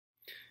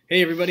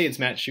Hey everybody, it's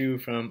Matt Shu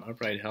from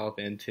Upright Health,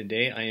 and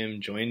today I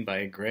am joined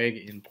by Greg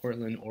in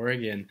Portland,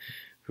 Oregon,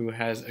 who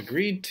has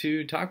agreed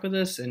to talk with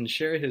us and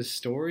share his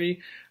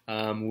story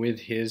with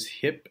his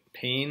hip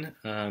pain.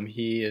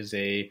 He is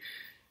a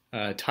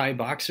Thai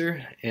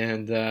boxer,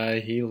 and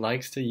he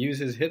likes to use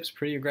his hips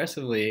pretty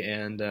aggressively.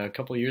 And a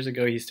couple years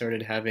ago, he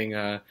started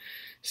having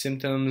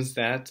symptoms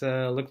that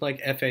looked like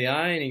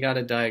FAI, and he got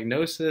a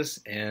diagnosis,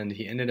 and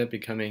he ended up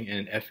becoming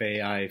an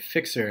FAI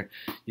Fixer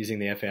using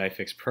the FAI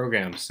Fix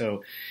program.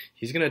 So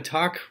he's going to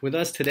talk with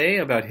us today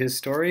about his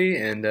story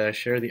and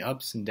share the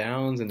ups and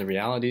downs and the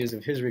realities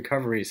of his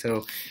recovery.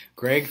 So,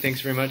 Greg,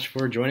 thanks very much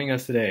for joining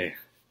us today.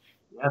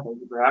 Yeah, thank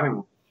you for having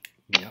me.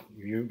 Yeah,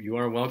 you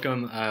are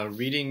welcome.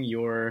 Reading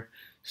your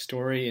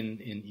story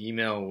in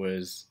email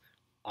was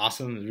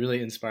awesome. It was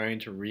really inspiring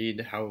to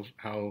read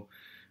how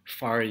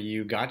far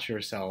you got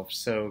yourself.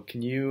 So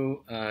can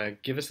you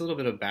give us a little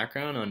bit of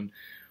background on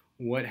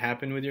what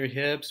happened with your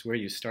hips, where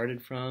you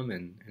started from,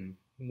 and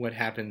what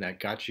happened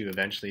that got you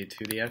eventually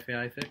to the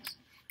FAI Fix?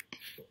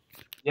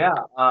 Yeah,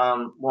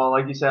 well,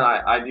 like you said,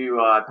 I do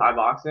Thai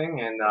boxing,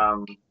 and I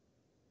was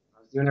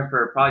doing it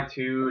for probably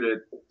two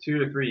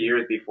to 3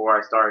 years before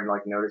I started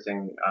like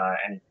noticing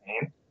any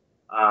pain.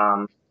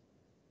 Um,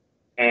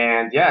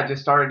 and yeah,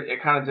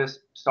 it kind of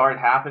just started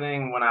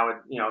happening when I would,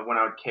 when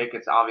I would kick.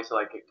 It's obviously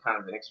like a kind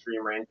of an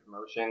extreme range of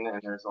motion,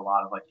 and there's a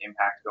lot of like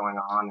impact going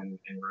on and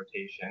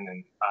rotation,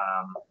 and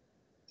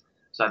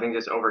so I think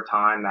just over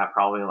time that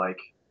probably like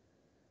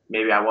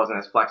maybe I wasn't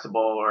as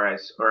flexible or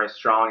as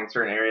strong in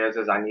certain areas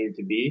as I needed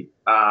to be.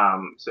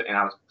 And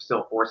I was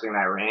still forcing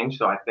that range.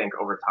 So I think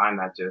over time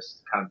that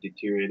just kind of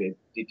deteriorated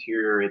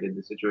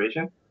the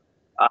situation.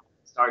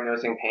 Started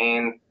noticing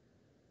pain.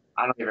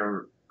 I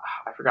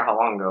forgot how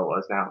long ago it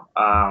was now.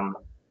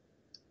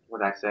 What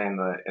did I say in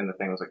the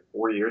thing? It was like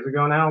 4 years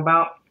ago now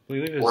about. I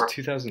believe it was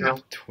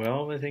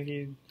 2012, I think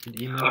you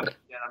emailed.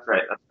 Yeah, that's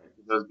right.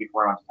 It was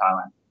before I went to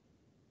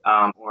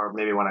Thailand. Or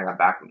maybe when I got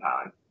back from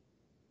Thailand.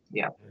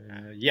 Yeah.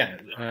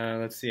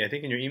 Let's see. I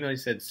think in your email you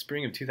said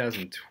spring of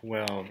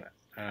 2012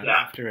 Yeah,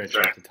 after a that's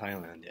trip right. to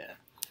Thailand. Yeah.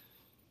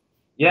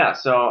 Yeah,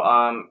 so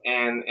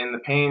and the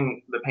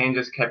pain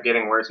just kept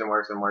getting worse and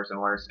worse and worse and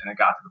worse, and it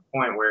got to the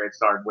point where it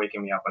started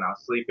waking me up when I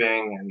was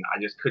sleeping, and I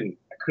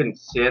couldn't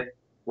sit.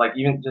 Like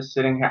even just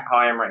sitting how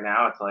I am right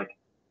now, it's like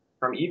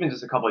from even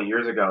just a couple of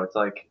years ago, it's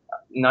like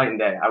night and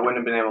day. I wouldn't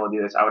have been able to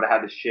do this. I would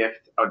have had to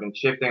shift. I would have been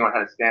shifting. I would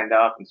have had to stand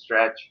up and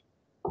stretch.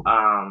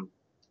 Um,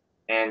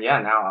 and yeah,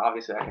 now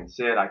obviously I can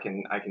sit. I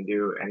can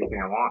do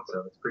anything I want.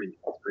 So it's pretty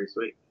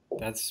sweet.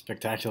 That's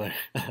spectacular.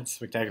 That's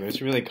spectacular. It's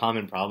a really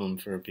common problem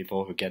for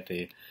people who get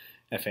the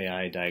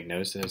FAI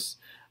diagnosis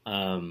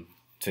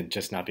to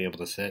just not be able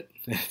to sit.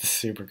 It's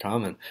super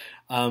common.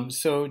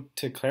 So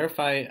to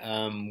clarify,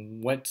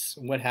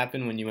 what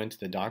happened when you went to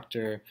the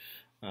doctor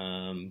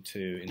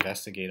to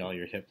investigate all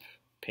your hip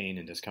pain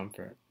and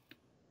discomfort?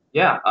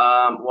 Yeah.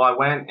 Well, I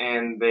went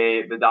and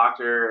the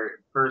doctor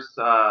first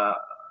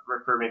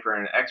referred me for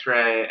an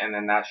X-ray, and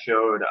then that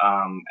showed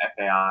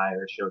FAI,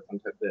 or showed some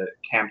type the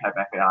cam type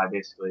FAI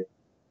basically.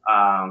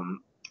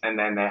 And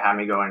then they had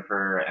me go in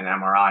for an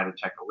MRI to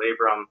check the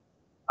labrum,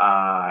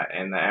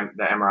 and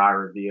the MRI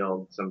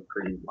revealed some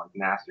pretty like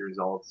nasty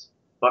results.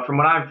 But from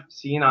what I've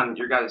seen on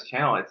your guys'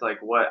 channel, it's like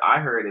what I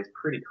heard is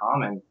pretty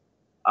common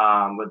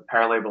with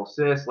paralabral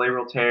cyst,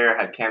 labral tear,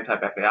 had cam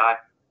type FAI.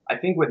 I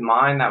think with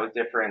mine that was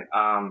different.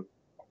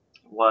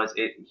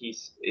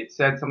 It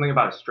said something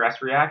about a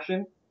stress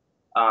reaction.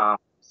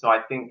 So I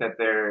think that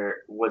there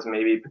was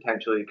maybe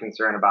potentially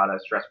concern about a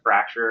stress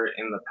fracture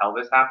in the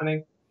pelvis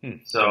happening.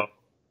 So,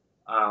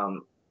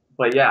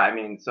 but yeah, I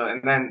mean, so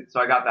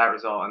I got that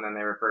result, and then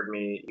he referred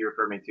me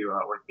to an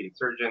orthopedic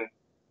surgeon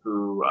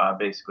who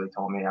basically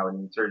told me I would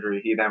need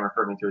surgery. He then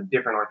referred me to a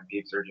different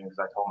orthopedic surgeon because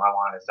I told him I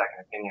wanted a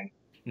second opinion,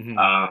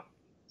 Mm-hmm.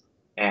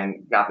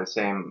 and got the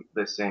same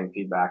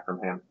feedback from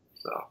him.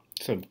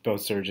 So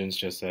both surgeons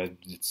just said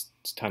it's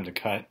time to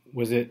cut.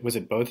 Was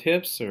it both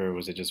hips or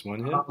was it just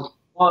one hip?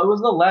 Well, it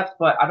was the left,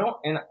 but I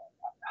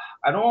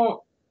don't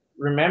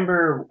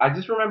remember. I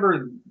just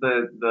remember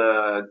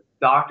the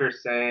doctor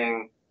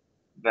saying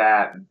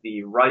that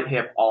the right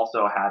hip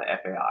also had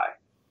FAI,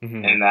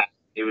 Mm-hmm. and that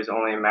it was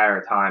only a matter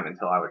of time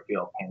until I would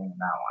feel pain in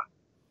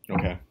that one.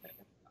 Okay.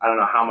 I don't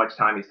know how much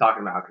time he's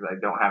talking about because I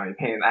don't have any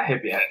pain in that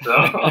hip yet.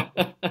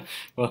 So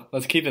Well,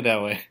 let's keep it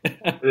that way.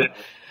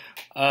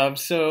 yeah.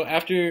 So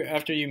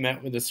after you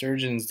met with the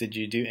surgeons, did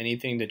you do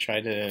anything to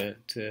try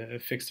to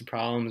fix the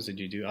problems? Did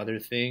you do other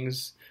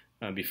things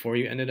before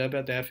you ended up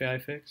at the FAI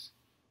Fix?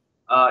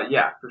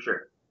 Yeah, for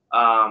sure.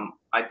 I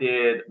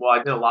did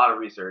a lot of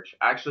research.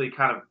 I actually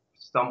kind of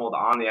stumbled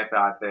on the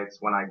FAI Fix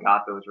when I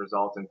got those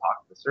results and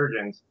talked to the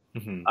surgeons,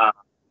 Mm-hmm.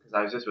 because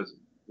I was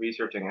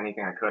researching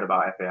anything I could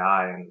about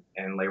FAI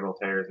and labral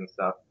tears and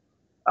stuff.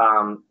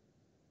 Um,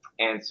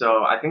 and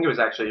so I think it was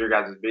actually your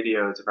guys'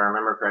 videos, if I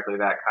remember correctly,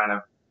 that kind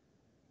of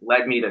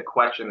led me to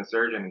question the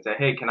surgeon and say,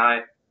 hey, can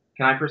I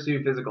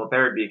pursue physical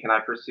therapy? Can I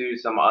pursue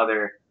some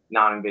other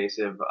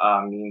non-invasive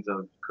means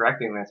of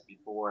correcting this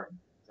before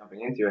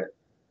jumping into it?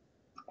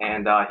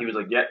 And he was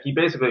like, yeah, he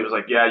basically was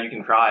like, yeah, you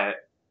can try it.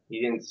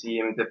 He didn't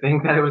seem to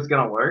think that it was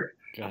gonna work.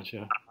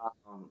 Gotcha.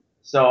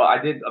 So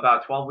I did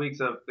about 12 weeks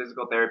of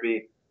physical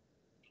therapy.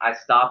 I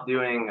stopped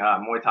doing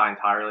Muay Thai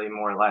entirely,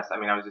 more or less. I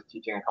mean, I was just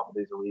teaching a couple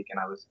days a week, and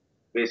I was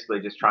basically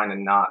just trying to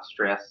not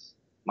stress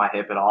my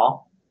hip at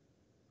all.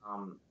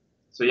 Um,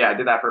 so yeah, I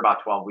did that for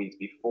about 12 weeks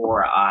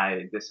before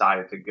I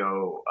decided to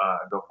go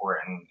for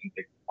it and take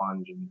the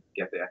plunge and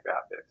get the FAI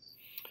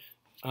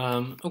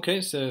fix. Okay,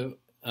 so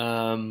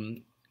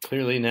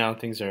clearly now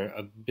things are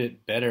a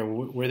bit better.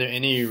 Were there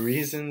any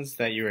reasons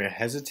that you were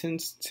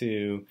hesitant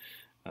to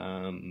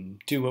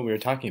do what we were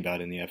talking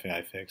about in the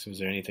FAI fix? Was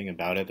there anything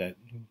about it that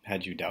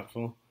had you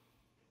doubtful?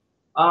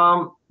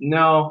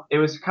 No, it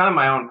was kind of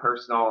my own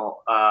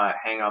personal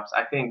hang-ups.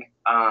 I think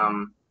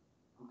I'm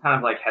kind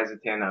of like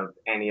hesitant of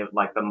any of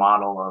like the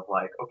model of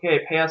like, okay,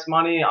 pay us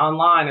money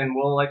online and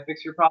we'll like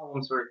fix your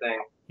problem sort of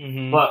thing.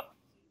 Mm-hmm. But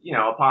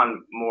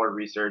upon more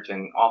research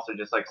and also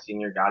just like seeing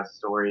your guys'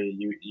 story,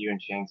 you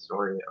and Shane's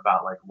story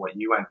about like what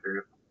you went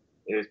through,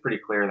 it was pretty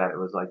clear that it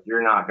was like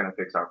you're not going to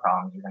fix our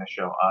problems. You're going to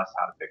show us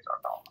how to fix our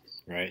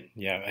problems. Right.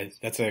 Yeah,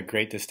 that's a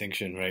great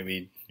distinction, right?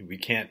 We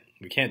can't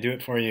do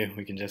it for you.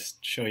 We can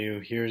just show you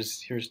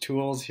here's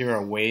tools, here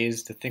are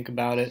ways to think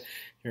about it,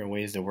 here are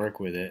ways to work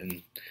with it,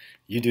 and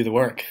you do the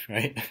work,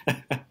 right?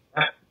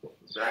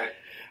 That's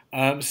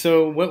right.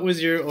 So what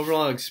was your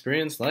overall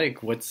experience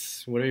like? What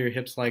are your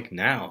hips like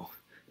now?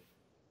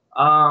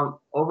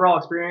 Overall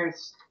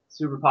experience,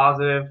 super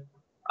positive.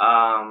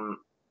 Um,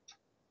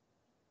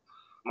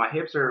 my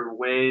hips are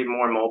way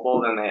more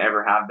mobile than they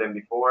ever have been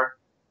before.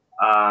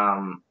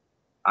 Um,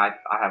 I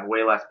have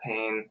way less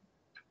pain.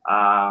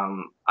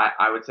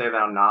 I would say that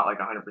I'm not like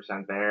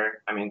 100%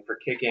 there. I mean, for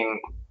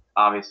kicking,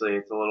 obviously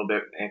it's a little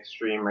bit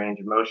extreme range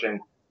of motion,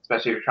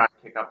 especially if you're trying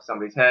to kick up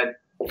somebody's head.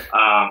 So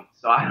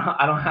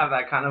I don't have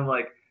that kind of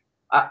like,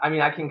 I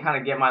mean, I can kind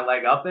of get my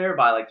leg up there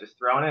by like just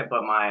throwing it,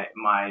 but my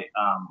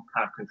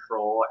kind of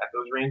control at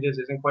those ranges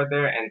isn't quite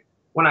there. And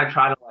when I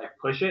try to like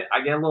push it,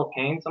 I get a little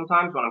pain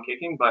sometimes when I'm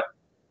kicking, but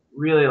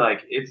really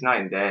like it's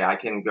night and day. I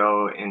can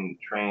go and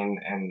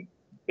train and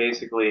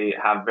basically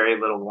have very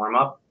little warm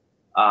up,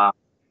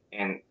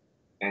 and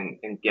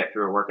and get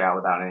through a workout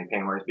without any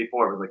pain. Whereas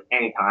before it was like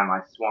any time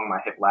I swung my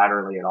hip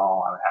laterally at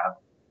all, I would have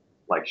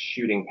like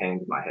shooting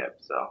pains in my hip.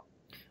 So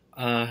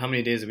How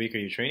many days a week are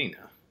you training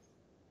now?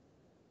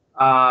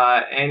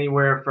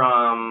 anywhere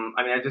from,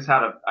 I mean, I just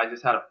had a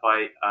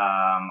fight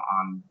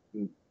on,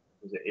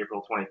 was it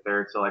April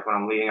 23rd? So like when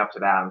I'm leading up to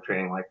that, I'm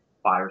training like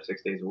 5 or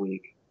 6 days a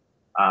week.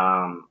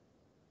 Um,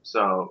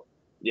 so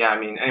yeah, I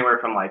mean anywhere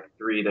from like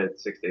 3 to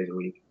 6 days a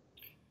week.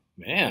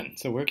 Man,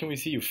 so where can we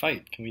see you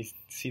fight? Can we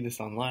see this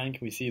online?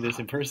 Can we see this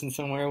in person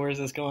somewhere? Where's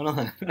this going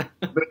on?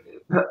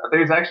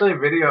 There's actually a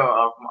video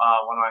of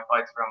one of my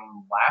fights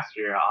from last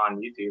year on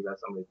YouTube that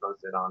somebody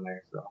posted on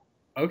there. So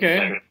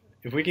Okay.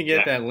 If we can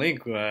get yeah, that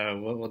link,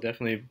 we'll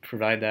definitely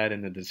provide that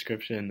in the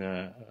description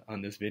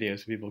on this video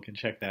so people can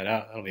check that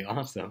out. That'll be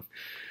awesome.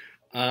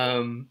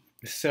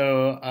 Let's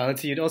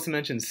see, you'd also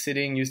mentioned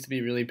sitting used to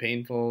be really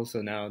painful,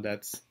 so now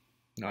that's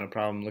not a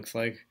problem, looks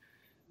like.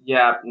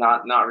 yeah,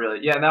 not really.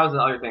 Yeah, that was the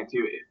other thing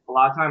too. A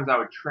lot of times I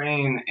would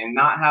train and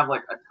not have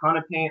like a ton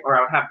of pain, or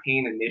I would have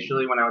pain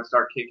initially when I would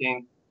start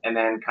kicking, and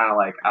then kind of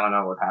like I don't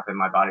know what happened.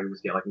 My body would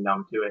just get like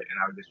numb to it, and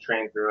I would just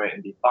train through it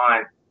and be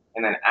fine.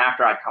 And then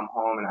after I'd come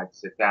home and I'd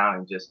sit down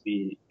and just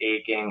be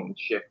aching and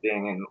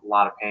shifting and a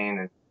lot of pain.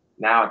 And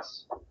now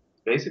it's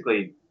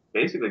basically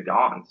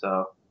gone.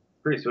 So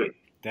pretty sweet.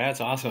 That's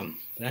awesome.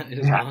 That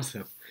is Yeah.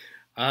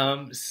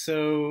 awesome.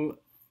 So,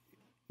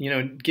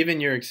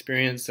 given your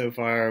experience so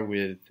far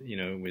with,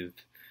 the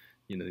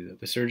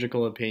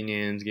surgical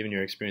opinions, given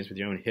your experience with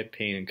your own hip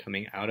pain and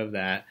coming out of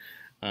that,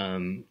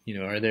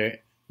 are there,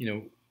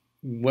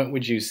 what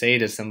would you say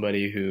to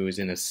somebody who is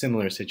in a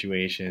similar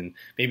situation?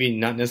 Maybe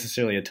not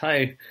necessarily a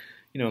Thai,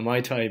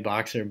 Muay Thai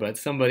boxer, but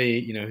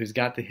somebody, who's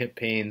got the hip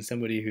pain,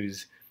 somebody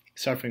who's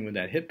suffering with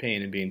that hip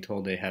pain and being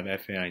told they have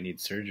FAI, need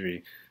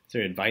surgery. Is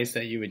there advice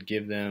that you would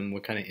give them?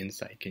 What kind of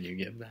insight can you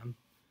give them?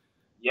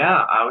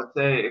 Yeah, I would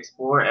say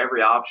explore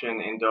every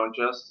option and don't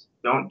just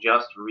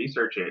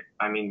research it.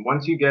 I mean,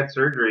 once you get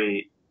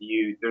surgery,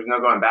 there's no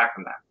going back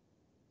from that.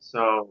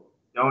 So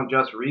don't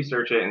just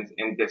research it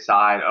and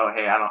decide, oh,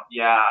 hey, I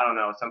don't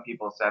know. Some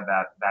people said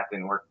that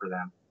didn't work for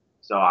them.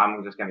 So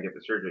I'm just going to get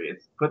the surgery.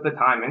 It's put the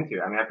time into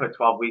it. I mean, I put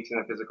 12 weeks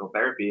into physical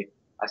therapy.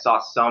 I saw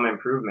some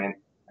improvement,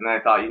 and then I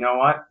thought, you know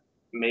what?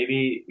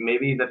 Maybe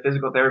the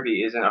physical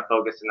therapy isn't a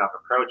focused enough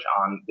approach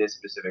on this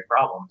specific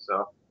problem.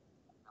 So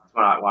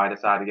that's why I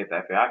decided to get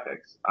the FAI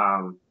fix.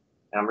 And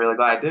I'm really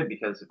glad I did,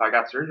 because if I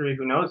got surgery,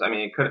 who knows? I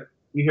mean,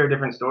 you hear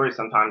different stories.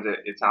 Sometimes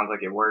it sounds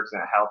like it works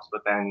and it helps,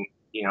 but then,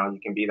 you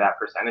can be that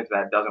percentage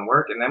that doesn't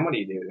work. And then what do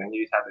you do? Then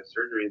you just have this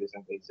surgery, this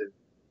invasive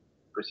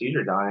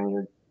procedure done,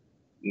 and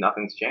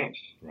nothing's changed.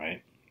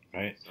 Right,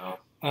 right. So,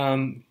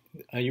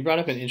 You brought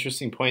up an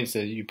interesting point. So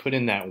you put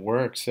in that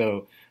work.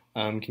 So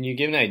can you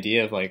give an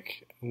idea of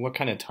like what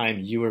kind of time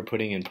you were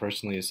putting in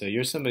personally? So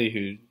you're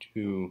somebody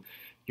who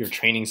your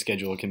training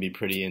schedule can be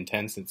pretty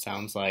intense, it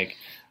sounds like.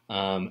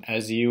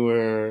 As you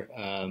were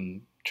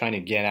trying to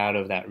get out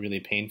of that really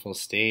painful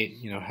state,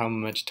 how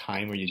much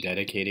time were you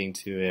dedicating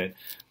to it?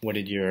 What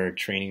did your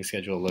training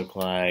schedule look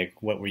like?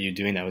 What were you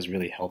doing that was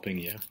really helping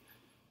you?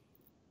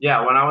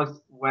 Yeah, when I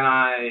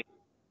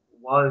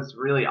was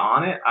really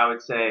on it, I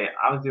would say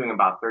I was doing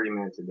about 30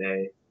 minutes a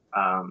day,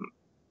 um,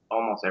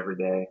 almost every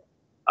day.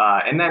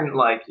 And then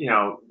like,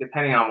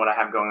 depending on what I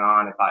have going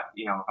on, if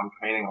I'm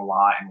training a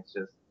lot and it's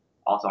just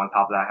also on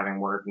top of that having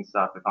work and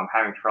stuff, if I'm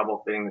having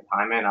trouble fitting the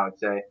time in, I would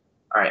say,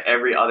 all right,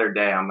 every other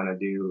day I'm going to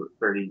do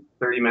 30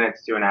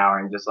 minutes to an hour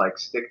and just like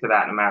stick to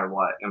that no matter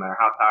what, no matter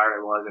how tired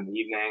I was in the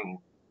evening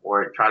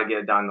or try to get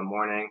it done in the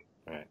morning.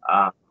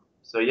 Right.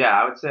 So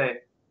yeah, I would say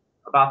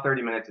about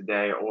 30 minutes a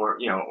day or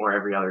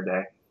every other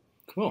day.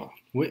 Cool.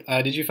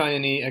 Did you find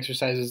any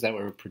exercises that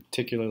were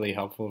particularly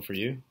helpful for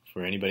you?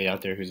 For anybody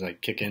out there who's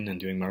like kicking and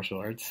doing martial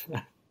arts?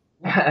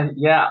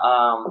 Yeah.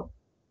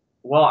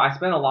 Well, I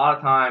spent a lot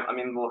of time. I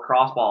mean, the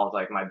lacrosse ball is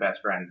like my best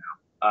friend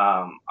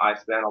now. I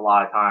spent a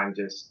lot of time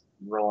just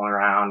rolling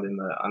around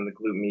on the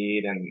glute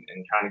med and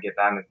trying to get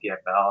that in the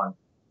TFL.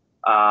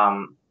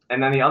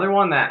 And then the other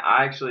one that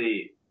I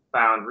actually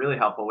found really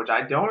helpful, which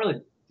I don't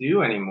really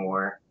do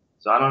anymore.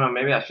 So I don't know.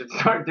 Maybe I should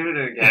start doing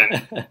it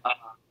again.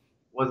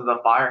 Was the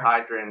fire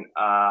hydrant,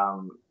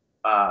 not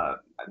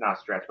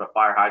stretch, but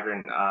fire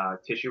hydrant,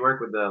 tissue work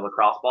with the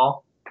lacrosse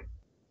ball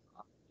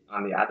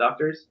on the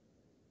adductors.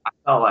 I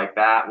felt like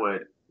that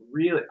would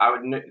really,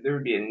 there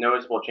would be a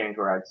noticeable change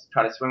where I'd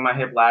try to swing my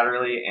hip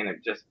laterally and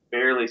it just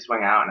barely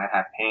swing out and I'd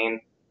have pain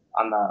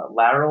on the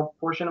lateral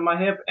portion of my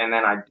hip. And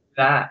then I'd do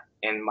that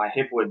and my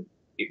hip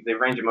the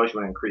range of motion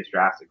would increase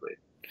drastically.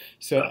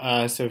 So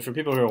for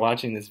people who are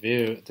watching this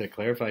video, to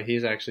clarify,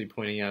 he's actually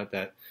pointing out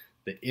that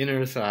the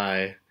inner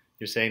thigh,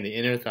 you're saying the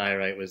inner thigh,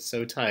 right, was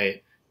so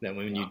tight that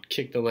when you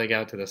kick the leg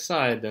out to the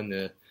side, then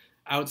the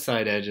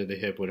outside edge of the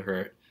hip would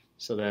hurt.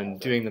 So then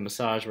doing the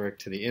massage work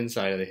to the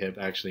inside of the hip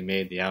actually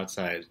made the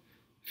outside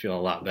feel a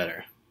lot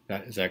better.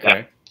 Is that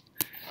correct?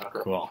 Yeah.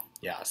 Cool.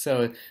 Yeah.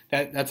 So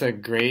that's a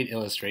great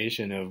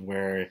illustration of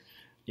where,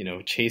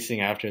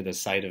 chasing after the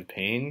site of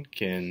pain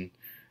can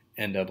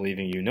end up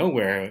leaving you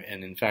nowhere.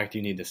 And in fact,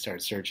 you need to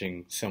start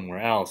searching somewhere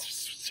else,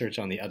 search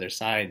on the other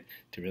side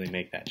to really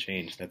make that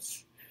change.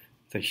 It's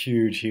a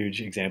huge,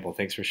 huge example.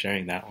 Thanks for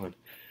sharing that one.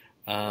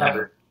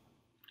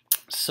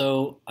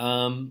 So,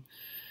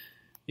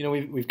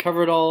 we've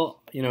covered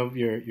all,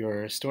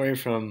 your story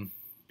from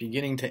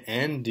beginning to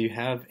end. Do you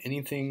have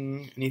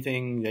anything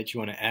that you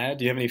want to add?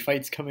 Do you have any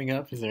fights coming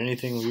up? Is there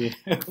anything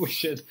we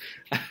should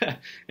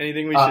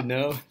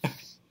know?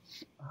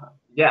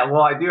 Yeah,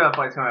 well, I do have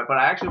fights coming up, but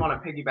I actually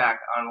want to piggyback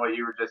on what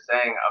you were just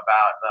saying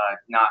about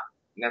not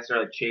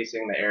necessarily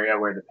chasing the area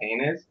where the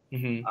pain is.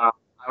 Mm-hmm. I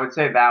would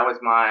say that was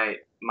my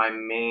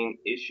main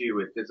issue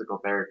with physical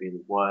therapy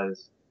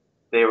was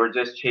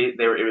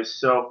it was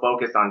so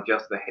focused on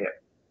just the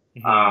hip.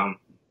 Mm-hmm.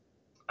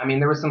 I mean,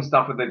 there was some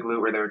stuff with the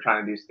glute where they were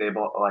trying to do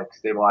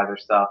stabilizer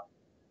stuff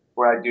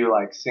where I do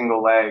like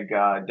single leg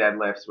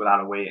deadlifts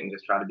without a weight and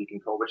just try to be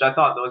controlled, which I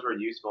thought those were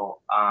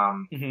useful.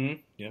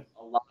 Yeah.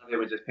 A lot of it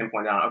was just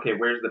pinpoint down, okay,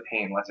 where's the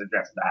pain? Let's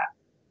address that.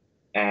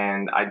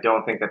 And I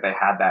don't think that they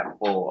had that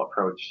full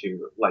approach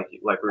to like we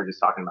were just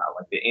talking about,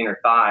 like the inner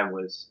thigh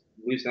was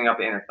loosening up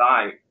the inner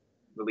thigh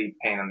relieved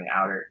pain on the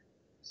outer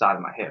side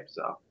of my hip.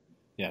 So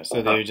yeah,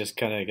 so they just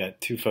kind of got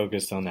too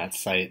focused on that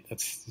site.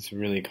 It's a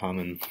really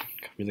common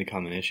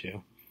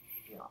issue.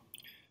 Yeah.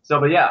 So,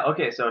 but yeah,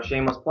 okay. So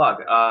shameless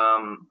plug.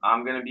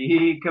 I'm gonna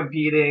be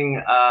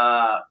competing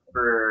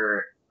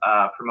for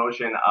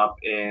promotion up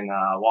in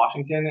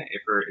Washington.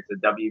 It's a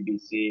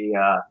WBC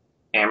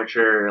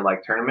amateur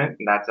tournament,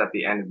 and that's at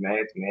the end of May.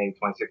 It's May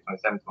 26th,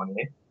 27th,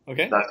 28th.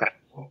 Okay. So that's kind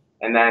of cool.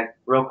 And then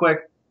real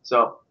quick,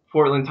 so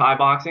Portland Thai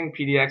Boxing,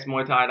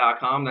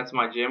 pdxmuaythai.com. That's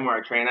my gym where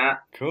I train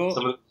at.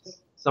 Cool.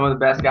 Some of the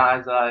best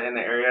guys in the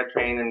area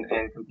train and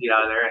compete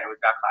out of there, and we've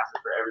got classes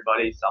for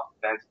everybody: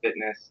 self-defense,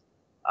 fitness,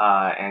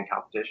 and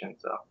competition.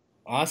 So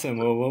awesome.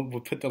 Well,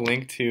 we'll put the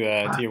link to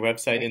your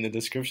website in the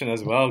description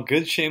as well.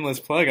 Good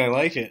shameless plug. I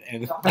like it,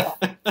 and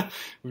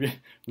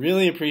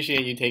really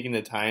appreciate you taking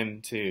the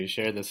time to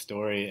share the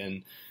story.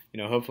 And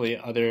hopefully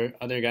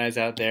other guys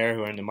out there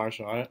who are into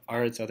martial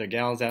arts, other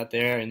gals out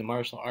there in the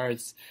martial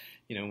arts,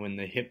 when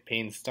the hip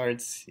pain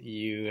starts,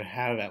 you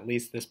have at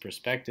least this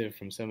perspective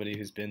from somebody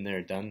who's been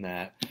there, done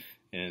that,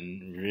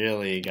 and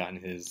really gotten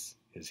his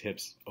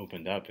hips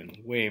opened up and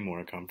way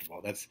more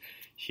comfortable. That's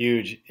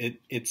huge.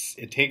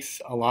 It takes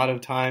a lot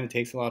of time, it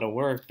takes a lot of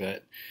work,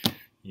 but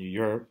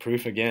you're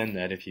proof again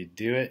that if you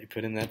do it, you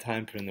put in that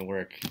time, put in the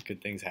work,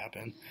 good things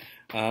happen.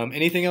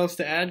 Anything else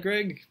to add,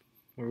 Greg?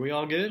 Were we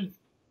all good?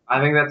 I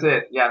think that's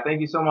it. Yeah,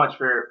 thank you so much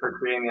for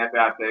creating the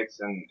FAI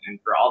Fix and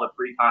for all the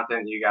free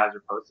content you guys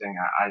are posting.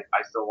 I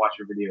still watch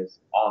your videos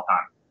all the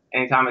time.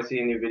 Anytime I see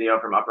a new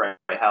video from Upright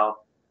Health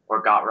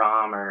or Got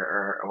Ram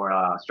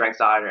or Strength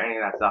Side or any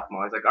of that stuff, I'm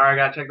always like, all right, I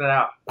gotta check that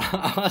out.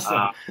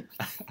 Awesome.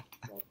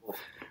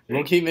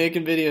 We'll keep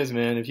making videos,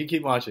 man. If you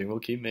keep watching, we'll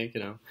keep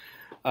making them.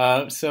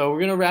 So we're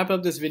going to wrap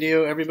up this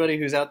video. Everybody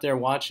who's out there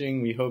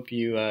watching, we hope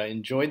you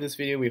enjoyed this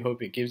video. We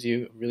hope it gives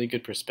you really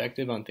good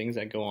perspective on things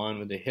that go on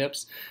with the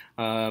hips.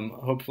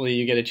 Hopefully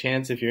you get a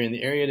chance, if you're in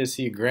the area, to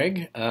see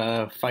Greg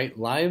fight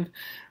live.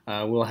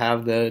 We'll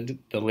have the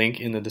link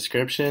in the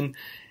description.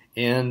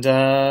 And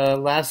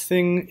last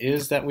thing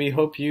is that we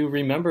hope you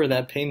remember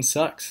that pain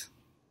sucks.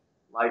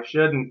 Life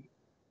shouldn't.